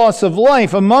be no loss of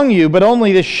life among you, but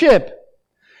only the ship.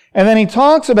 And then he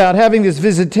talks about having this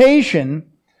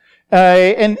visitation,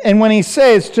 and when he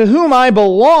says, to whom I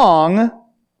belong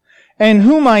and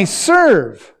whom I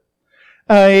serve.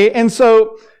 Paul,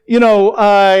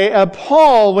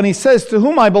 when he says to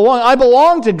whom I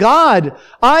belong to God.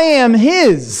 I am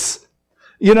his.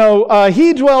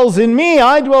 He dwells in me,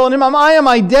 I dwell in him. I am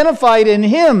identified in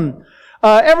him.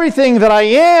 Everything that I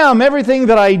am, everything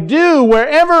that I do,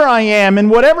 wherever I am, in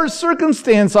whatever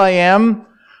circumstance I am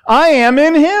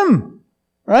in him,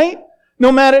 right?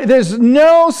 No matter, there's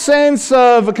no sense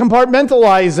of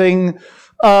compartmentalizing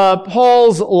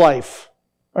Paul's life,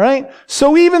 all right?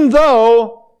 So even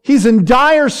though he's in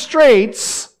dire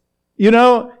straits,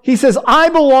 he says, I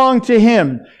belong to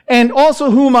him, and also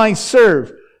whom I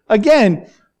serve. Again,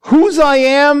 whose I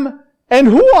am and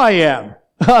who I am.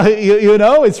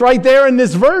 It's right there in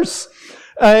this verse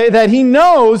that he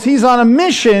knows he's on a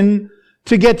mission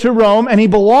to get to Rome, and he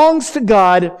belongs to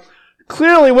God.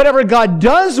 Clearly, whatever God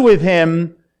does with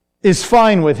him is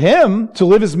fine with him to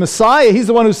live as Messiah. He's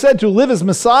the one who said to live as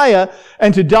Messiah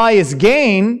and to die as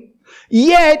gain.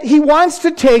 Yet he wants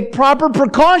to take proper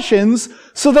precautions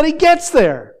so that he gets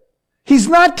there. He's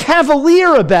not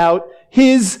cavalier about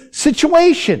his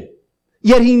situation.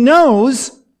 Yet he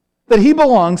knows that he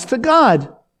belongs to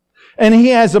God. And he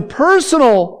has a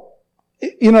personal,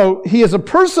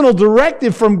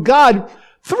 directive from God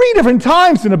 3 different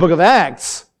times in the book of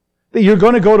Acts. That you're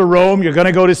going to go to Rome, you're going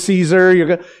to go to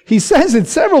Caesar. He says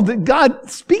it God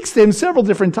speaks to him several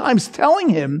different times telling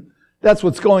him that's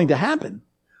what's going to happen.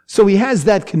 So he has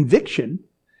that conviction.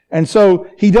 And so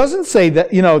he doesn't say that,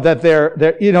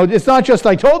 it's not just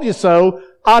I told you so,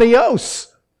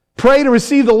 adios. Pray to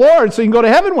receive the Lord so you can go to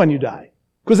heaven when you die.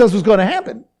 Because that's what's going to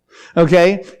happen.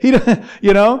 Okay?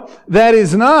 That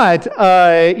is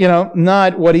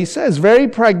not what he says. Very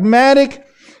pragmatic,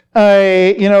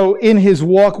 in his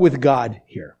walk with God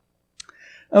here.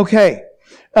 Okay.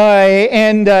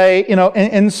 And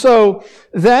so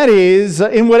that is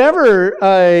in whatever,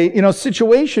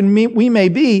 situation we may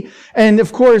be. And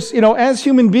of course, as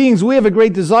human beings, we have a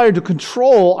great desire to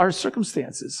control our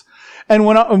circumstances. And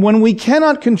when we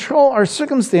cannot control our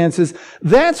circumstances,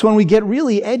 that's when we get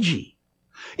really edgy.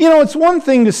 It's one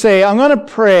thing to say, I'm going to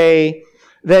pray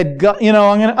that God,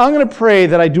 I'm going to pray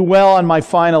that I do well on my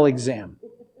final exam.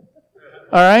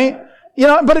 All right?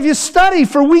 But if you study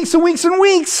for weeks and weeks and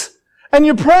weeks, and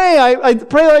you pray, I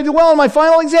pray that I do well on my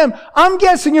final exam, I'm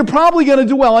guessing you're probably going to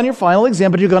do well on your final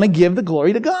exam, but you're going to give the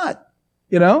glory to God.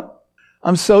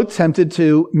 I'm so tempted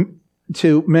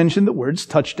to mention the words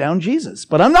touchdown Jesus,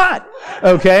 but I'm not.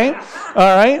 Okay?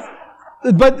 All right?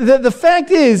 But the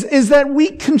fact is that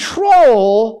we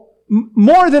control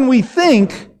more than we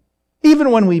think,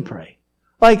 even when we pray.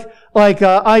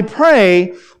 I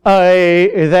pray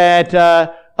that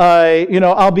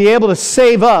I'll be able to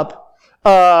save up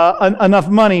enough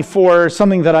money for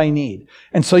something that I need.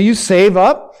 And so you save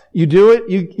up, you do it,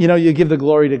 you give the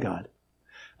glory to God.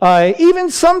 Even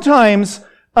sometimes,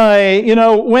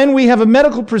 when we have a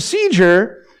medical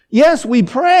procedure, yes, we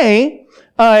pray,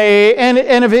 and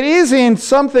if it isn't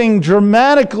something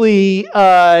dramatically,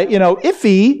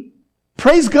 iffy,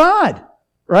 praise God,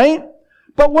 right?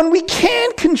 But when we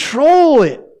can't control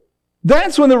it,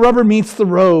 that's when the rubber meets the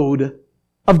road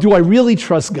of, do I really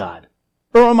trust God?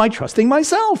 Or am I trusting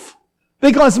myself?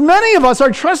 Because many of us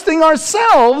are trusting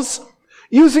ourselves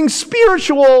using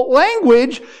spiritual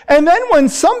language, and then when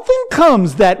something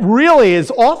comes that really is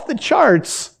off the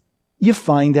charts, you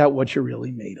find out what you're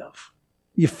really made of.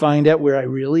 You find out where I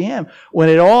really am. When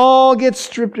it all gets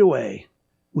stripped away,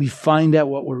 we find out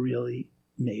what we're really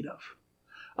made of.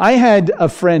 I had a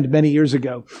friend many years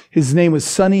ago. His name was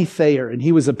Sonny Thayer, and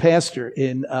he was a pastor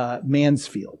in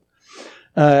Mansfield.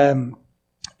 And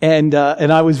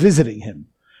I was visiting him.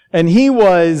 And he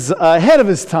was ahead of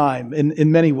his time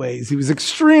in many ways. He was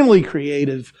extremely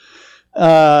creative.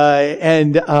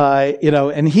 And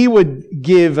he would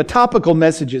give topical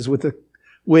messages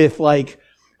with like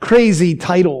crazy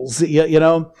titles,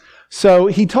 So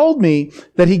he told me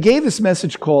that he gave this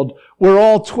message called, "We're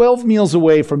all 12 meals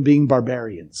away from being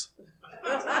barbarians."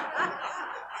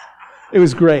 It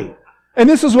was great. And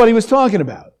this is what he was talking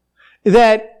about.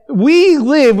 That we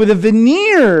live with a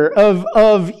veneer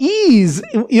of ease,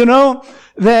 that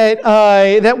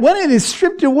when it is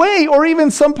stripped away, or even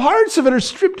some parts of it are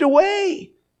stripped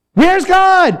away, where's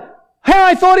God? Hey,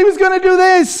 I thought he was going to do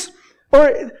this.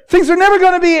 Or things are never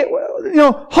going to be,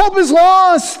 hope is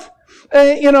lost.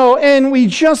 And we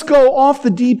just go off the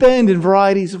deep end in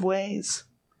varieties of ways.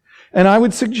 And I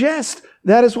would suggest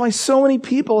that is why so many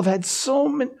people have had so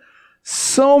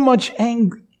much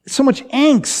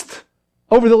angst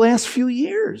over the last few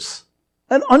years.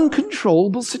 An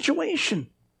uncontrollable situation.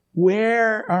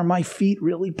 Where are my feet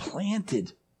really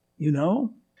planted?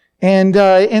 And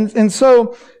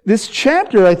so this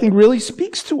chapter, I think, really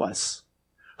speaks to us.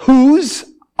 Whose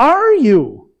are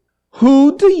you?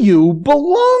 Who do you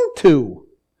belong to?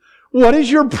 What is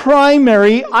your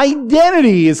primary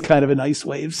identity is kind of a nice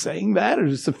way of saying that, or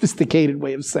a sophisticated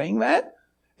way of saying that.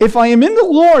 If I am in the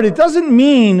Lord, it doesn't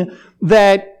mean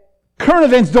that current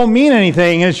events don't mean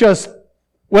anything, and it's just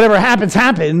whatever happens,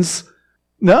 happens.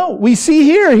 No, we see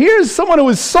here's someone who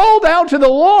was sold out to the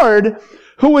Lord,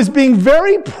 who was being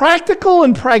very practical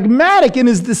and pragmatic in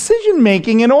his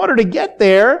decision-making in order to get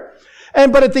there.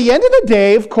 But at the end of the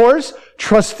day, of course,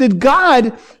 trusted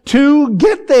God to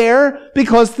get there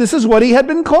because this is what he had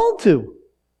been called to.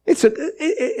 This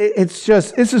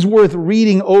is worth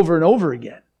reading over and over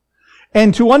again.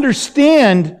 And to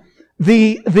understand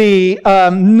the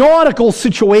nautical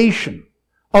situation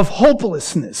of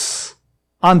hopelessness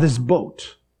on this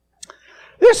boat.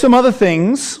 There's some other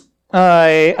things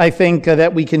I think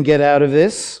that we can get out of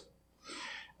this.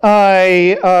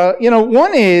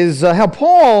 One is how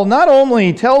Paul not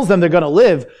only tells them they're going to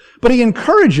live, but he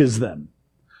encourages them.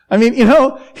 I mean,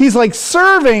 he's like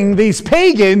serving these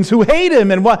pagans who hate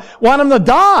him and want him to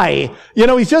die.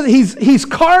 He's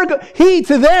cargo. He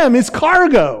to them is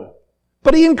cargo,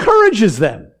 but he encourages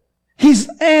them.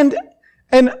 I'm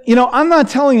not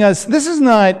telling us, this is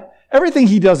not, everything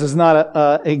he does is not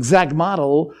a exact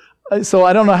model. So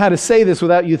I don't know how to say this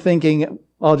without you thinking,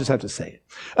 I'll just have to say it.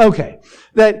 Okay.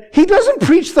 That he doesn't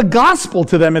preach the gospel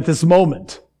to them at this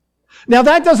moment. Now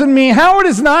that doesn't mean, Howard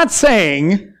is not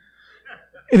saying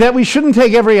that we shouldn't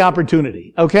take every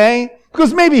opportunity, okay?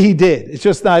 Because maybe he did. It's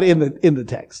just not in the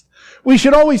text. We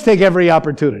should always take every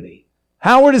opportunity.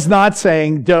 Howard is not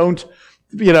saying don't,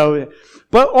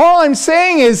 but all I'm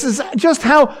saying is just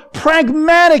how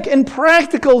pragmatic and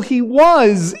practical he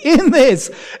was in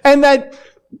this. And that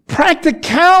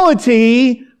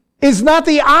practicality is not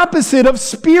the opposite of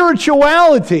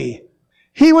spirituality.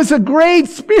 He was a great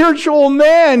spiritual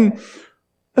man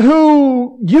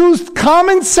who used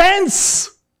common sense.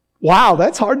 Wow,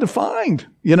 that's hard to find,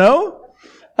 and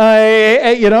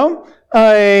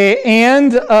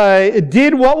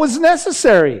did what was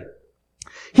necessary.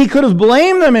 He could have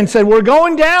blamed them and said, we're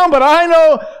going down, but I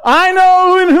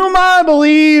know in whom I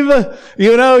believe.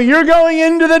 You're going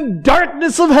into the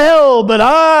darkness of hell, but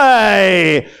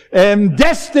I am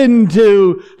destined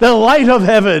to the light of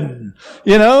heaven.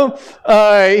 I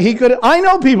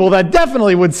know people that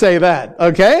definitely would say that,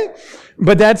 okay?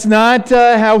 But that's not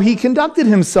how he conducted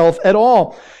himself at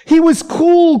all. He was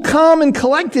cool, calm, and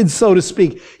collected, so to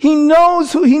speak. He knew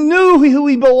who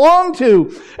he belonged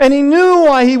to, and he knew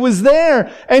why he was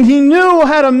there, and he knew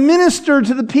how to minister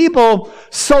to the people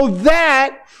so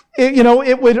that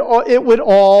it would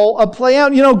all play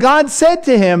out. God said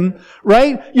to him,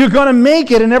 right? You're going to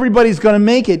make it, and everybody's going to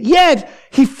make it. Yet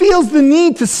he feels the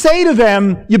need to say to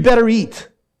them, "You better eat."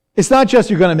 It's not just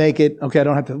you're going to make it. Okay, I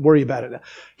don't have to worry about it.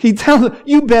 He tells them,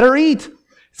 you better eat.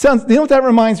 You know what that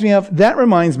reminds me of? That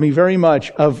reminds me very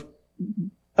much of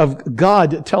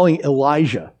God telling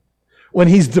Elijah when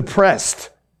he's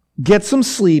depressed, get some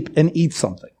sleep and eat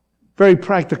something. Very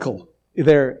practical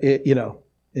there,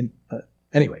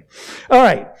 anyway. All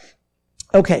right.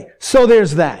 Okay, so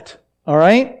there's that. All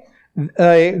right.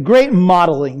 Great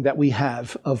modeling that we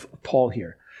have of Paul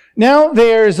here. Now,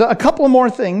 there's a couple more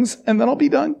things, and then I'll be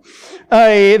done.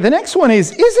 The next one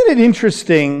is, isn't it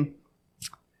interesting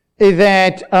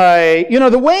that,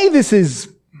 the way this is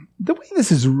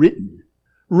written,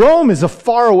 Rome is a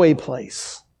faraway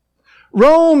place.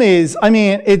 Rome is,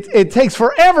 it takes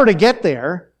forever to get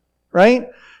there, right?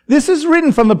 This is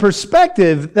written from the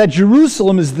perspective that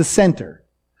Jerusalem is the center.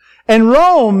 And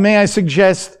Rome, may I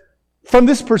suggest, from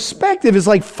this perspective is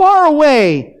like far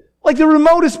away, like the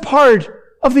remotest part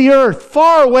of the earth,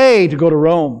 far away to go to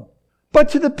Rome. But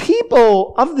to the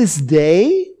people of this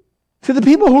day, to the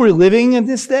people who are living in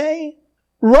this day,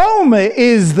 Rome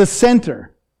is the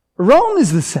center. Rome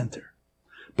is the center.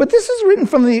 But this is written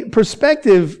from the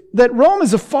perspective that Rome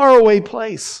is a faraway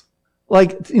place,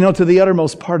 like, to the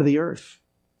uttermost part of the earth,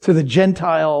 to the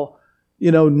Gentile,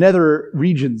 nether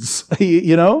regions,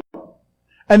 And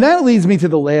that leads me to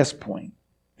the last point,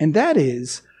 and that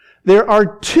is, there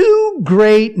are two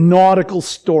great nautical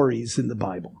stories in the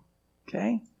Bible,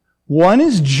 okay? One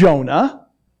is Jonah,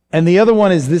 and the other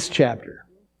one is this chapter.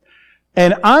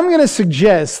 And I'm going to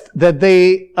suggest that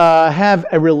they have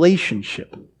a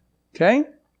relationship, okay?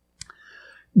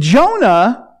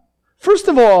 Jonah, first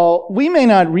of all, we may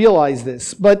not realize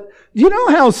this, but do you know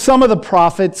how some of the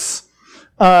prophets,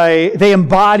 they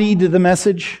embodied the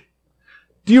message?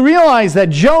 Do you realize that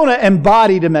Jonah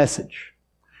embodied a message?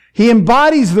 He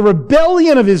embodies the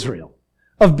rebellion of Israel,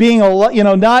 of being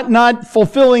not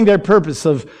fulfilling their purpose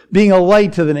of being a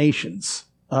light to the nations,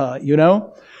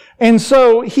 And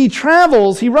so he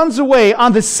runs away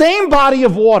on the same body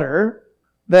of water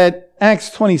that Acts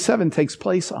 27 takes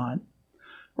place on,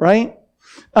 right?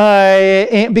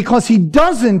 Because he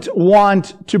doesn't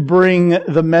want to bring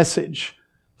the message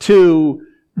to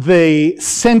the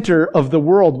center of the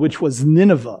world, which was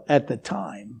Nineveh at the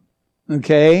time,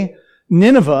 okay?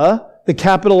 Nineveh, the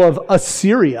capital of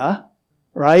Assyria,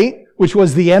 right? Which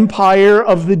was the empire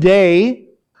of the day.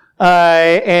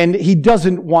 And he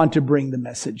doesn't want to bring the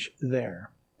message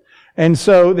there. And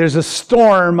so there's a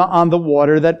storm on the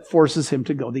water that forces him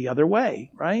to go the other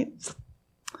way, right?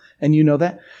 And you know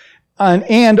that.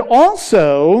 And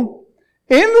also,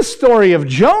 in the story of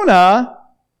Jonah,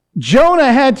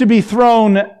 Jonah had to be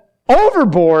thrown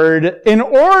overboard in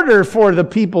order for the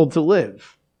people to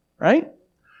live, right?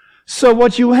 So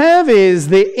what you have is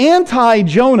the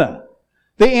anti-Jonah.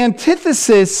 the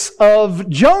antithesis of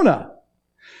Jonah.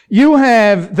 You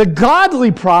have the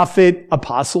godly prophet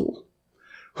apostle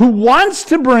who wants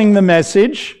to bring the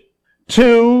message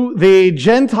to the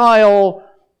Gentile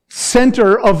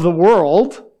center of the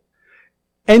world.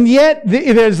 And yet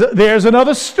there's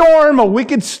another storm, a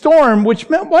wicked storm, which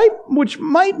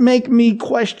might make me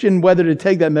question whether to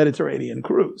take that Mediterranean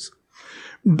cruise.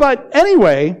 But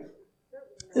anyway,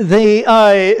 the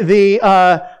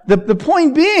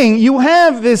point being, you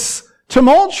have this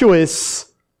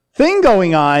tumultuous thing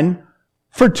going on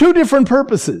for two different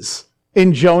purposes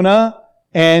in Jonah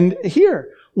and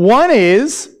here. One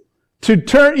is to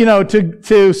turn,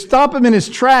 to stop him in his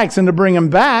tracks and to bring him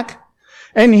back.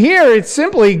 And here it's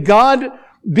simply God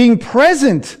being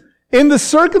present in the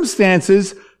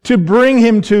circumstances to bring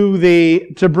him to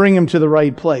the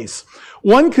right place.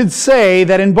 One could say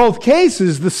that in both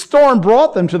cases, the storm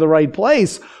brought them to the right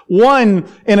place, one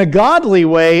in a godly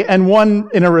way and one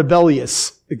in a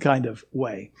rebellious kind of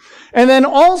way. And then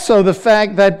also the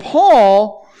fact that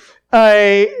Paul,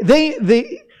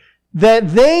 that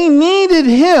they needed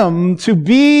him to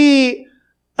be,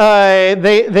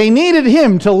 they needed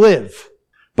him to live,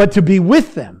 but to be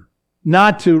with them,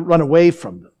 not to run away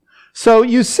from them. So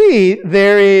you see,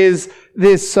 there is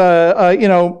this,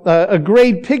 a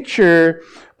great picture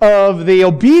of the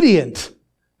obedient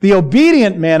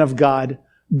man of God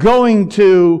going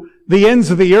to the ends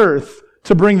of the earth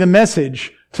to bring the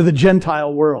message to the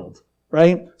Gentile world,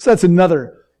 right? So that's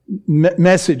another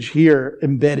message here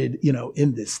embedded,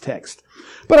 in this text.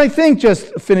 But I think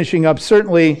just finishing up,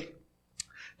 certainly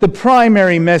the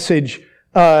primary message,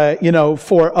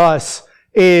 for us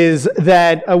is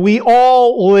that we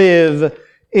all live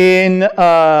in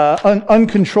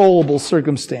uncontrollable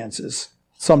circumstances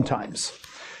sometimes.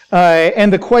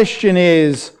 And the question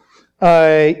is,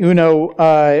 what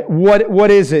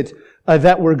is it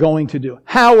that we're going to do?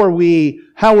 How are we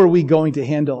going to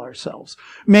handle ourselves?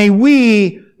 May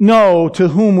we know to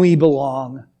whom we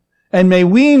belong, and may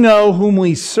we know whom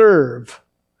we serve,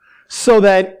 so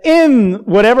that in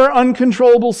whatever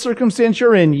uncontrollable circumstance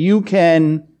you're in, you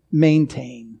can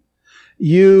maintain.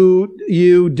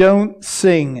 You don't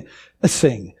sing.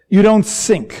 You don't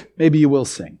sink. Maybe you will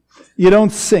sing. You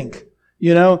don't sink.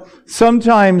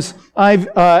 Sometimes I've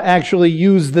actually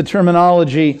used the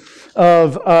terminology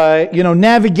of,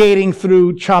 navigating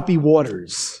through choppy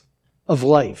waters of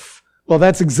life. Well,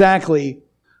 that's exactly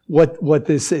what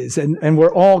this is. And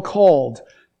we're all called,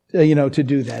 to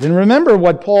do that. And remember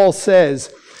what Paul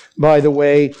says, by the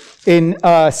way, in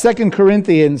 2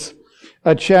 Corinthians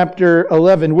chapter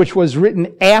 11, which was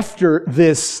written after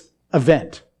this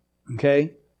event.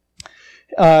 Okay?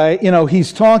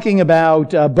 He's talking about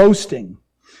boasting.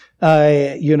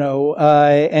 And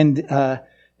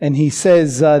he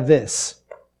says this.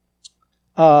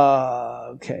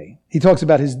 He talks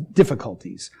about his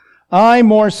difficulties. I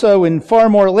more so in far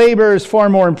more labors, far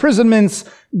more imprisonments,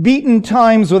 beaten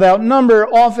times without number,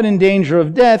 often in danger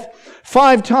of death.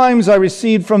 5 times I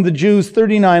received from the Jews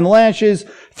 39 lashes.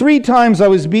 3 times I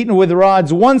was beaten with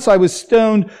rods. Once I was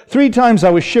stoned. 3 times I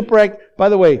was shipwrecked. By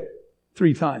the way,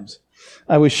 3 times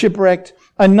I was shipwrecked.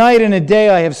 A night and a day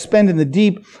I have spent in the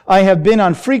deep. I have been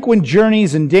on frequent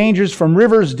journeys and dangers from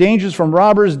rivers, dangers from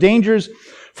robbers, dangers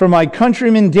from my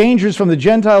countrymen, dangers from the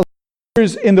Gentiles,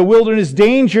 dangers in the wilderness,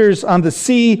 dangers on the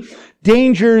sea,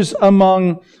 dangers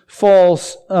among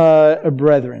false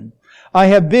brethren. I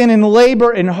have been in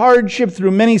labor and hardship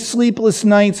through many sleepless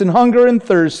nights and hunger and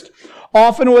thirst,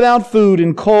 often without food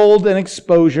and cold and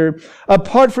exposure.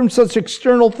 Apart from such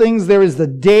external things, there is the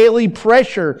daily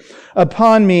pressure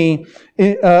upon me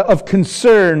of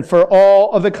concern for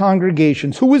all of the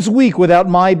congregations. Who is weak without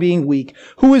my being weak?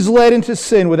 Who is led into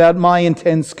sin without my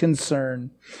intense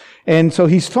concern? And so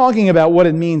he's talking about what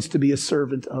it means to be a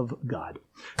servant of God.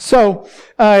 So,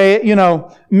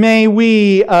 may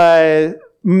we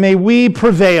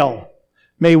prevail.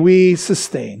 May we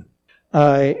sustain.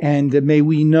 And may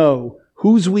we know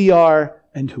whose we are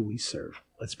and who we serve.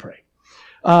 Let's pray.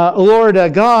 Lord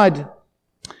God,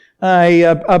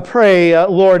 I pray,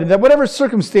 Lord, that whatever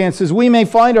circumstances we may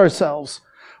find ourselves,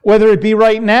 whether it be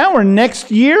right now or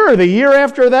next year or the year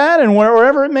after that and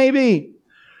wherever it may be,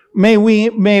 may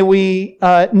we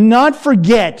not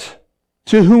forget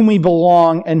to whom we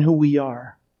belong and who we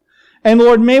are. And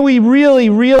Lord, may we really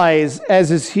realize,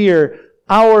 as is here,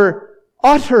 our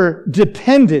utter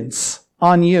dependence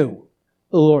on you,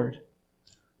 Lord.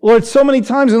 Lord, so many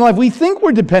times in life we think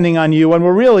we're depending on you when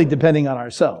we're really depending on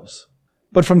ourselves.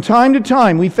 But from time to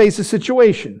time we face a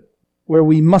situation where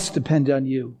we must depend on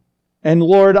you. And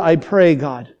Lord, I pray,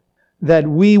 God, that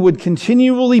we would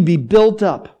continually be built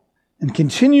up and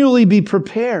continually be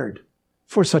prepared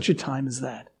for such a time as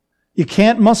that. You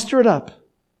can't muster it up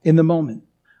in the moment.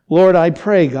 Lord, I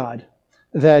pray, God,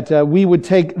 that we would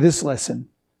take this lesson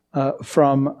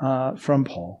from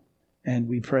Paul. And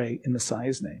we pray in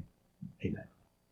Messiah's name. Amen.